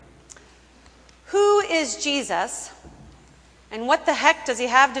is Jesus, and what the heck does he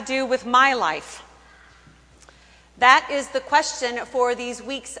have to do with my life? That is the question for these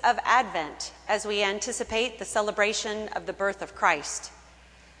weeks of Advent as we anticipate the celebration of the birth of Christ.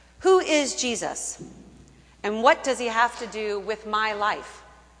 Who is Jesus, and what does he have to do with my life?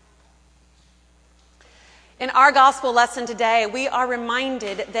 In our gospel lesson today, we are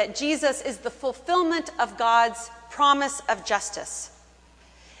reminded that Jesus is the fulfillment of God's promise of justice.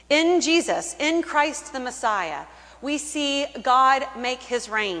 In Jesus, in Christ the Messiah, we see God make his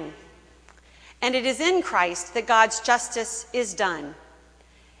reign. And it is in Christ that God's justice is done.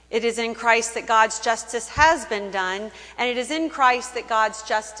 It is in Christ that God's justice has been done, and it is in Christ that God's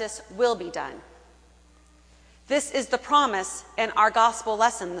justice will be done. This is the promise in our gospel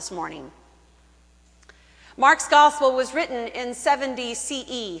lesson this morning. Mark's gospel was written in 70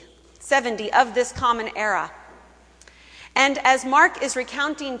 CE, 70 of this common era. And as Mark is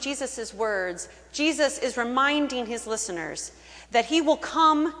recounting Jesus' words, Jesus is reminding his listeners that he will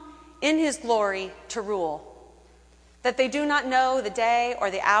come in his glory to rule, that they do not know the day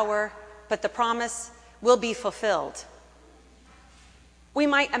or the hour, but the promise will be fulfilled. We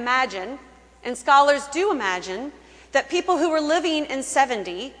might imagine, and scholars do imagine, that people who were living in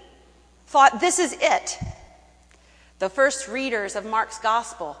 70 thought this is it. The first readers of Mark's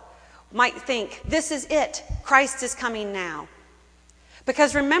gospel might think, this is it, Christ is coming now.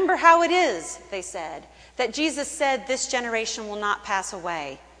 Because remember how it is, they said, that Jesus said this generation will not pass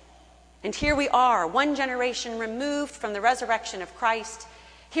away. And here we are, one generation removed from the resurrection of Christ.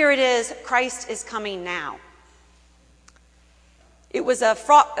 Here it is, Christ is coming now. It was a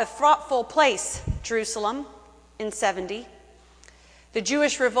fraughtful place, Jerusalem, in 70. The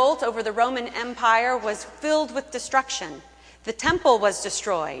Jewish revolt over the Roman Empire was filled with destruction. The temple was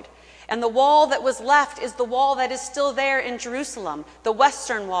destroyed. And the wall that was left is the wall that is still there in Jerusalem, the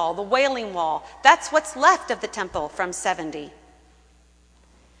Western Wall, the Wailing Wall. That's what's left of the temple from 70.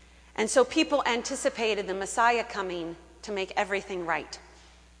 And so people anticipated the Messiah coming to make everything right.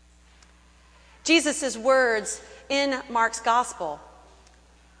 Jesus' words in Mark's gospel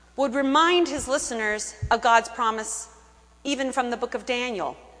would remind his listeners of God's promise even from the book of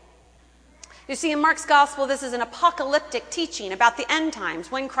Daniel. You see, in Mark's gospel, this is an apocalyptic teaching about the end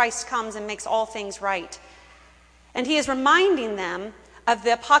times, when Christ comes and makes all things right. And he is reminding them of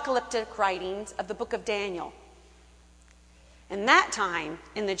the apocalyptic writings of the book of Daniel. In that time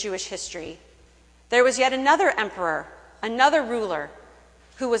in the Jewish history, there was yet another emperor, another ruler,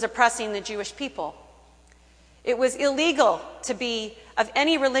 who was oppressing the Jewish people. It was illegal to be of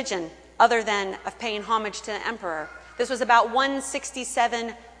any religion other than of paying homage to the emperor. This was about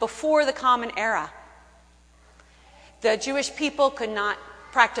 167 before the Common Era. The Jewish people could not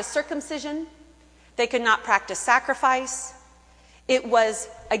practice circumcision. They could not practice sacrifice. It was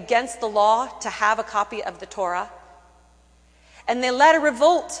against the law to have a copy of the Torah. And they led a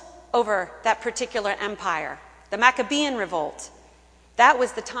revolt over that particular empire, the Maccabean revolt. That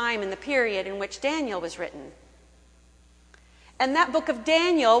was the time and the period in which Daniel was written. And that book of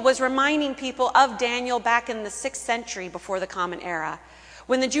Daniel was reminding people of Daniel back in the 6th century before the Common Era,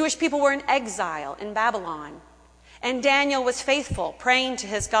 when the Jewish people were in exile in Babylon. And Daniel was faithful, praying to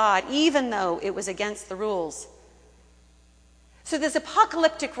his God, even though it was against the rules. So these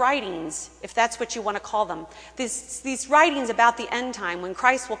apocalyptic writings, if that's what you want to call them, these writings about the end time, when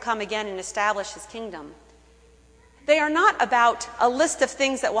Christ will come again and establish his kingdom, they are not about a list of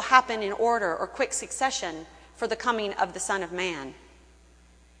things that will happen in order or quick succession for the coming of the Son of Man.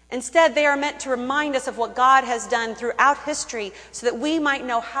 Instead, they are meant to remind us of what God has done throughout history so that we might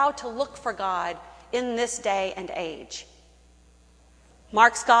know how to look for God in this day and age.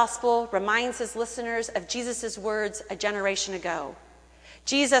 Mark's gospel reminds his listeners of Jesus' words a generation ago.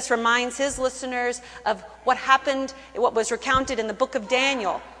 Jesus reminds his listeners of what happened, what was recounted in the book of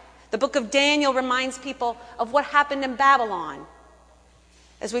Daniel. The book of Daniel reminds people of what happened in Babylon.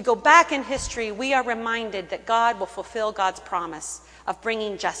 As we go back in history, we are reminded that God will fulfill God's promise of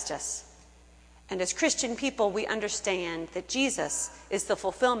bringing justice. And as Christian people, we understand that Jesus is the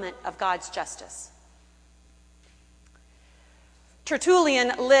fulfillment of God's justice.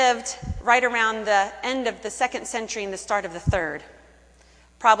 Tertullian lived right around the end of the 2nd century and the start of the 3rd,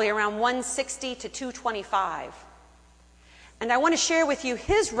 probably around 160 to 225. And I want to share with you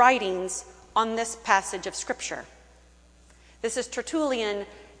his writings on this passage of Scripture. This is Tertullian,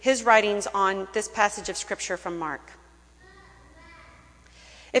 his writings on this passage of Scripture from Mark.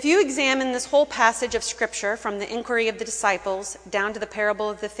 If you examine this whole passage of Scripture from the inquiry of the disciples down to the parable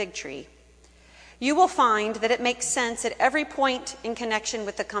of the fig tree, you will find that it makes sense at every point in connection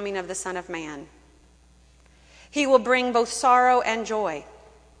with the coming of the Son of Man. He will bring both sorrow and joy.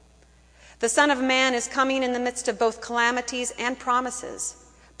 The Son of Man is coming in the midst of both calamities and promises,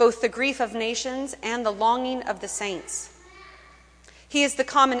 both the grief of nations and the longing of the saints. He is the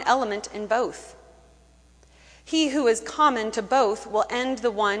common element in both. He who is common to both will end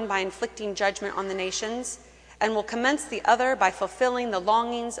the one by inflicting judgment on the nations and will commence the other by fulfilling the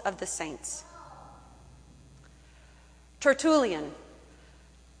longings of the saints. Tertullian,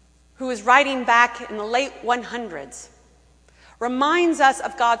 who is writing back in the late 100s, reminds us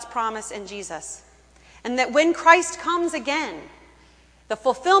of God's promise in Jesus, and that when Christ comes again, the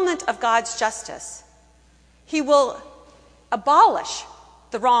fulfillment of God's justice, he will abolish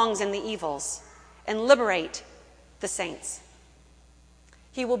the wrongs and the evils and liberate the saints.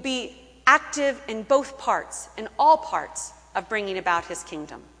 He will be active in both parts, in all parts of bringing about his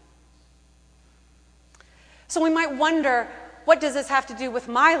kingdom. So we might wonder, what does this have to do with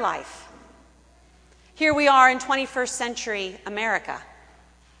my life? Here we are in 21st century America.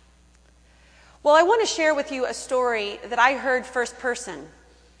 Well, I want to share with you a story that I heard first person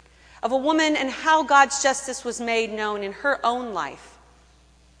of a woman and how God's justice was made known in her own life.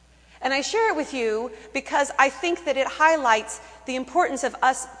 And I share it with you because I think that it highlights the importance of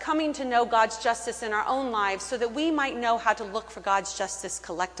us coming to know God's justice in our own lives so that we might know how to look for God's justice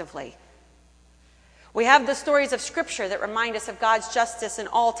collectively. We have the stories of Scripture that remind us of God's justice in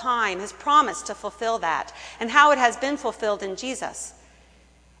all time, his promise to fulfill that, and how it has been fulfilled in Jesus.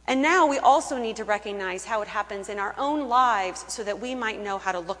 And now we also need to recognize how it happens in our own lives so that we might know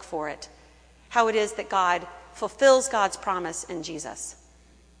how to look for it, how it is that God fulfills God's promise in Jesus.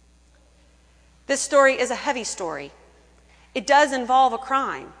 This story is a heavy story. It does involve a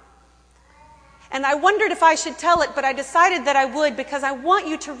crime. And I wondered if I should tell it, but I decided that I would because I want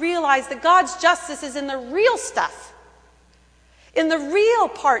you to realize that God's justice is in the real stuff, in the real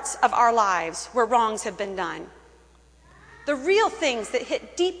parts of our lives where wrongs have been done, the real things that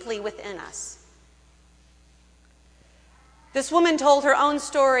hit deeply within us. This woman told her own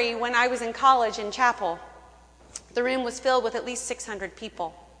story when I was in college in chapel. The room was filled with at least 600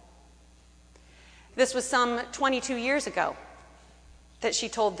 people. This was some 22 years ago that she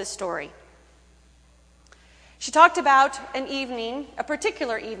told this story. She talked about an evening, a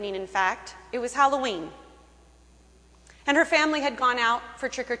particular evening, in fact. It was Halloween. And her family had gone out for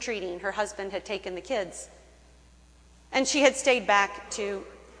trick-or-treating. Her husband had taken the kids. And she had stayed back to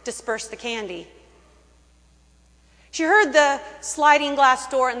disperse the candy. She heard the sliding glass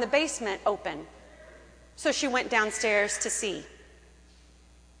door in the basement open, so she went downstairs to see.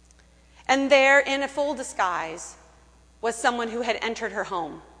 And there, in a full disguise, was someone who had entered her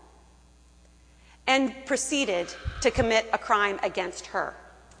home and proceeded to commit a crime against her,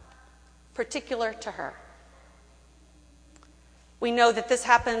 particular to her. We know that this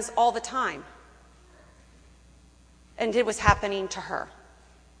happens all the time, and it was happening to her.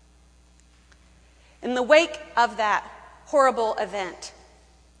 In the wake of that horrible event,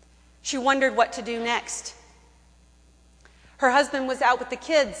 she wondered what to do next. Her husband was out with the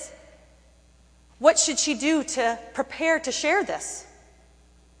kids. What should she do to prepare to share this?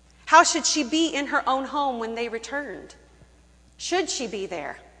 How should she be in her own home when they returned? Should she be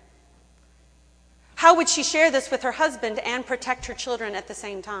there? How would she share this with her husband and protect her children at the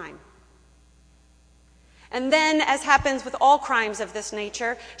same time? And then, as happens with all crimes of this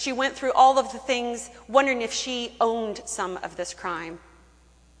nature, she went through all of the things, wondering if she owned some of this crime.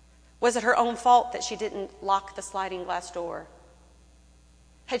 Was it her own fault that she didn't lock the sliding glass door?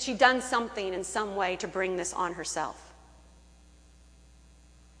 Had she done something in some way to bring this on herself?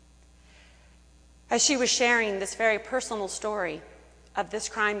 As she was sharing this very personal story of this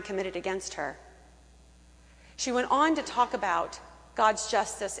crime committed against her, she went on to talk about God's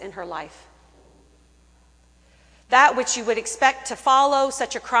justice in her life. That which you would expect to follow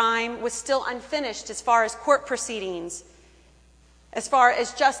such a crime was still unfinished as far as court proceedings, as far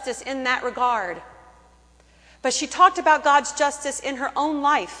as justice in that regard. But she talked about God's justice in her own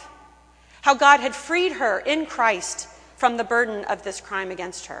life, how God had freed her in Christ from the burden of this crime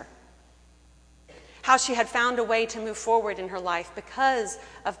against her, how she had found a way to move forward in her life because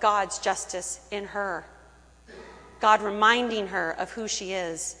of God's justice in her, God reminding her of who she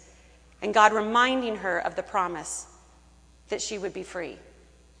is, and God reminding her of the promise that she would be free.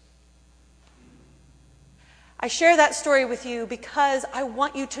 I share that story with you because I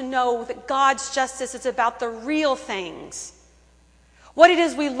want you to know that God's justice is about the real things. What it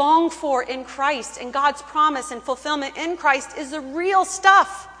is we long for in Christ and God's promise and fulfillment in Christ is the real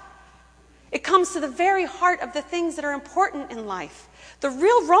stuff. It comes to the very heart of the things that are important in life, the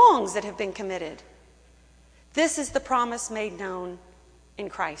real wrongs that have been committed. This is the promise made known in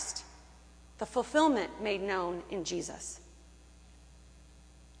Christ, the fulfillment made known in Jesus.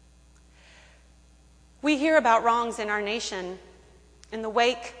 We hear about wrongs in our nation in the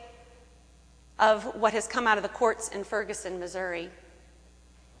wake of what has come out of the courts in Ferguson, Missouri.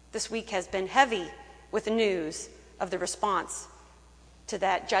 This week has been heavy with the news of the response to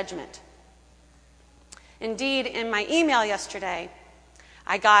that judgment. Indeed, in my email yesterday,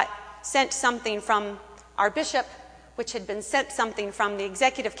 I got sent something from our bishop, which had been sent something from the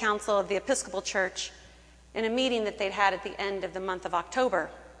Executive Council of the Episcopal Church in a meeting that they'd had at the end of the month of October.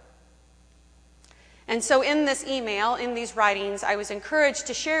 And so in this email, in these writings, I was encouraged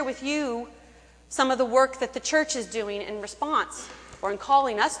to share with you some of the work that the church is doing in response, or in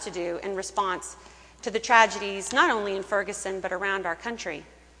calling us to do in response to the tragedies not only in Ferguson but around our country.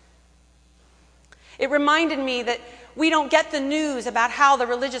 It reminded me that we don't get the news about how the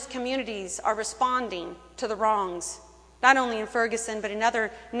religious communities are responding to the wrongs, not only in Ferguson but in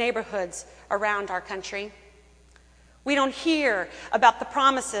other neighborhoods around our country. We don't hear about the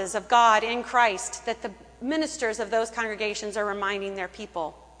promises of God in Christ that the ministers of those congregations are reminding their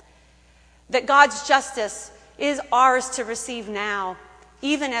people. That God's justice is ours to receive now,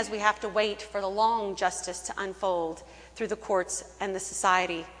 even as we have to wait for the long justice to unfold through the courts and the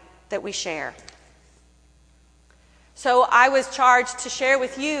society that we share. So I was charged to share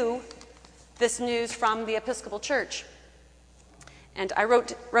with you this news from the Episcopal Church. And I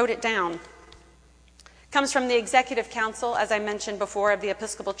wrote it down. It comes from the Executive Council, as I mentioned before, of the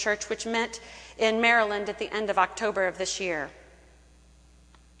Episcopal Church, which met in Maryland at the end of October of this year.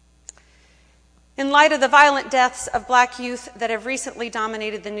 In light of the violent deaths of Black youth that have recently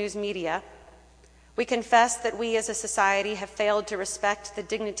dominated the news media, we confess that we as a society have failed to respect the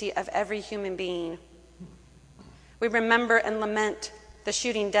dignity of every human being. We remember and lament the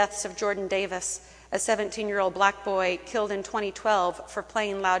shooting deaths of Jordan Davis, a 17-year-old Black boy killed in 2012 for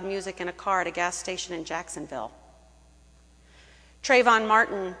playing loud music in a car at a gas station in Jacksonville. Trayvon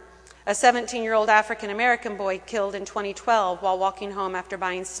Martin, a 17-year-old African-American boy killed in 2012 while walking home after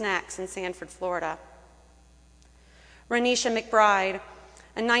buying snacks in Sanford, Florida. Renisha McBride,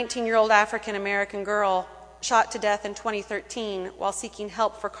 a 19-year-old African-American girl shot to death in 2013 while seeking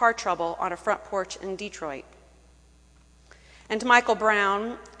help for car trouble on a front porch in Detroit. And Michael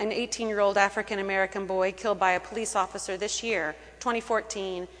Brown, an 18-year-old African-American boy killed by a police officer this year,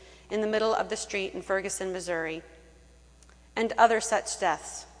 2014, in the middle of the street in Ferguson, Missouri, and other such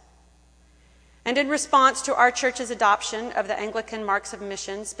deaths. And in response to our church's adoption of the Anglican Marks of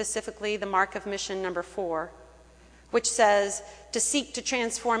Mission, specifically the Mark of Mission number 4, which says to seek to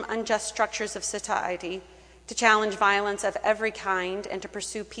transform unjust structures of society, to challenge violence of every kind, and to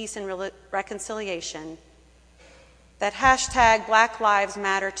pursue peace and reconciliation, that hashtag Black Lives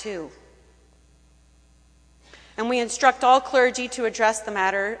Matter too. And we instruct all clergy to address the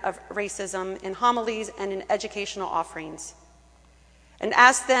matter of racism in homilies and in educational offerings, and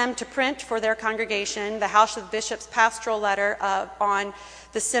ask them to print for their congregation the House of Bishops pastoral letter on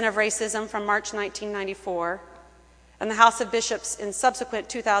the sin of racism from March 1994, and the House of Bishops in subsequent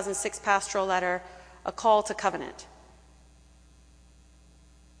 2006 pastoral letter, A Call to Covenant.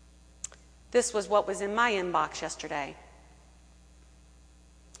 This was what was in my inbox yesterday.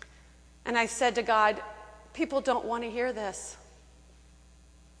 And I said to God, people don't want to hear this.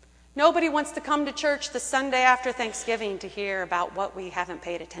 Nobody wants to come to church the Sunday after Thanksgiving to hear about what we haven't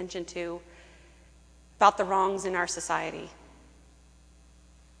paid attention to, about the wrongs in our society.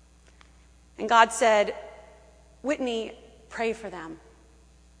 And God said, Whitney, pray for them.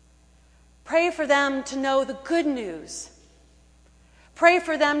 Pray for them to know the good news. Pray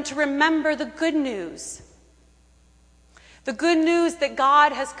for them to remember the good news. The good news that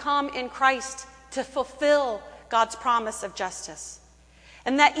God has come in Christ to fulfill God's promise of justice.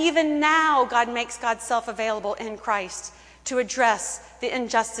 And that even now God makes God's self available in Christ to address the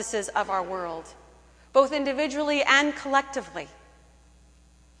injustices of our world, both individually and collectively.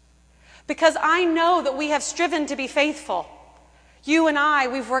 Because I know that we have striven to be faithful. You and I,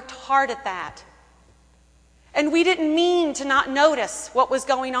 we've worked hard at that. And we didn't mean to not notice what was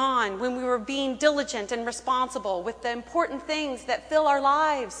going on when we were being diligent and responsible with the important things that fill our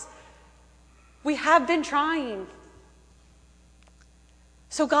lives. We have been trying.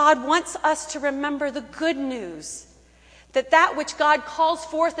 So God wants us to remember the good news, that which God calls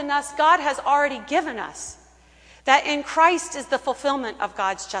forth in us, God has already given us. That in Christ is the fulfillment of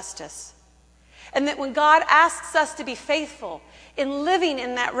God's justice. And that when God asks us to be faithful in living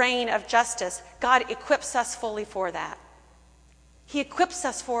in that reign of justice, God equips us fully for that. He equips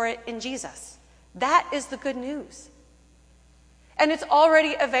us for it in Jesus. That is the good news. And it's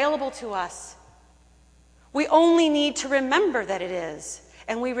already available to us. We only need to remember that it is.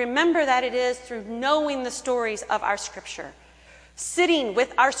 And we remember that it is through knowing the stories of our Scripture, sitting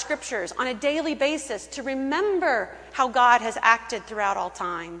with our scriptures on a daily basis to remember how God has acted throughout all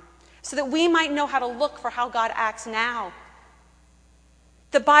time, so that we might know how to look for how God acts now.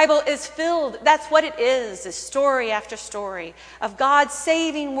 The Bible is filled, that's what it is story after story of God's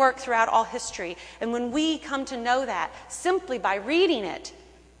saving work throughout all history. And when we come to know that simply by reading it,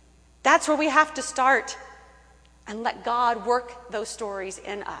 that's where we have to start and let God work those stories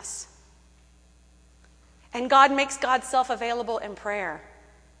in us. And God makes God's self available in prayer.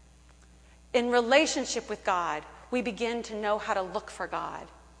 In relationship with God, we begin to know how to look for God.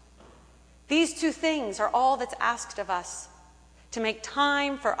 These two things are all that's asked of us, to make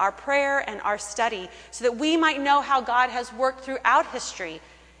time for our prayer and our study so that we might know how God has worked throughout history.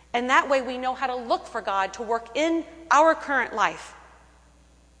 And that way we know how to look for God to work in our current life.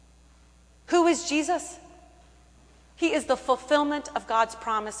 Who is Jesus? He is the fulfillment of God's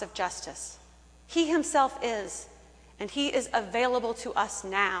promise of justice. He himself is, and he is available to us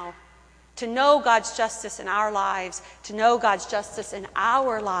now to know God's justice in our lives, to know God's justice in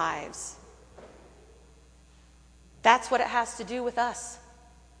our lives. That's what it has to do with us.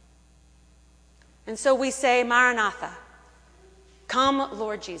 And so we say, Maranatha, come,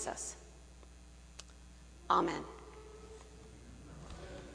 Lord Jesus. Amen.